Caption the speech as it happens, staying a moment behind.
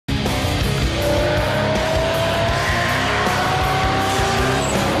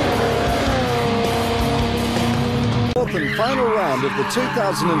final round of the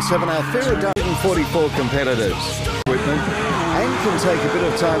 2007 Alfira Dutton 44 competitors. And can take a bit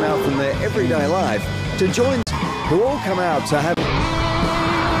of time out from their everyday life to join who all come out to have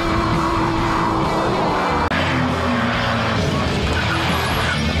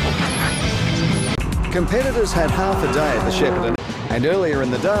competitors had half a day at the Shepparton, and earlier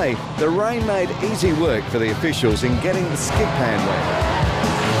in the day, the rain made easy work for the officials in getting the skip pan wet.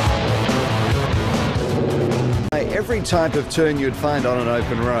 Every type of turn you'd find on an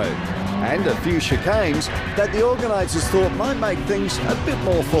open road, and a few chicanes that the organisers thought might make things a bit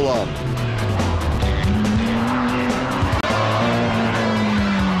more full on.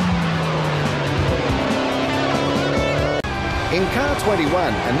 In car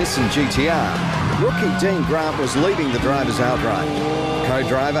 21, a Nissan GTR, rookie Dean Grant was leading the drivers outright.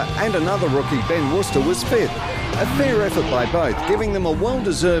 Co-driver and another rookie, Ben Worcester, was fifth. A fair effort by both, giving them a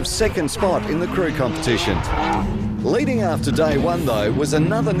well-deserved second spot in the crew competition. Leading after day one, though, was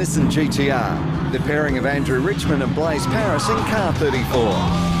another Nissan GTR, the pairing of Andrew Richmond and Blaze Paris in car 34.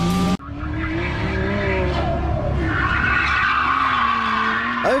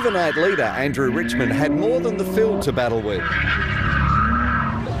 Overnight leader Andrew Richmond had more than the field to battle with.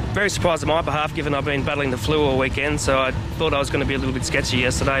 Very surprised on my behalf, given I've been battling the flu all weekend, so I thought I was going to be a little bit sketchy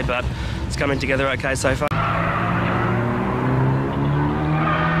yesterday, but it's coming together okay so far.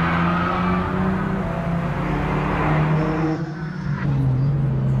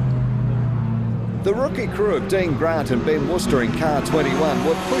 The rookie crew of Dean Grant and Ben Worcester in car 21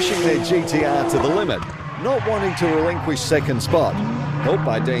 were pushing their GTR to the limit, not wanting to relinquish second spot, helped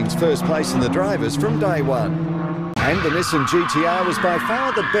by Dean's first place in the drivers from day one. And the Nissan GTR was by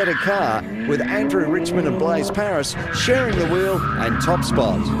far the better car, with Andrew Richmond and Blaze Paris sharing the wheel and top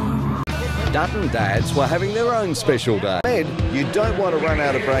spot. Dutton dads were having their own special day. You don't want to run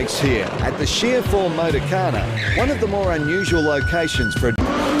out of brakes here at the Sheer Form Motorcana, one of the more unusual locations for a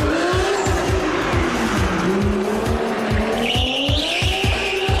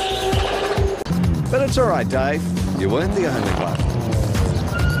But it's all right, Dave. You weren't the only one.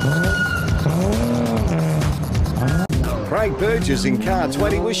 Craig Burgess in car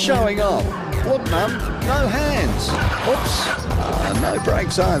 20 was showing off. Look, Mum, no hands. Oops, no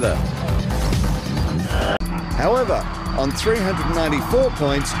brakes either. However, on 394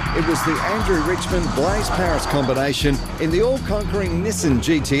 points, it was the Andrew Richmond-Blaze Paris combination in the all-conquering Nissan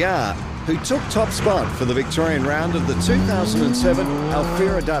GTR who took top spot for the Victorian round of the 2007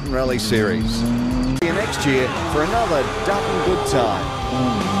 Alfira Dutton Rally Series. See you next year for another Dutton good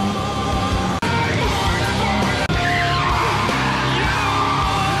time.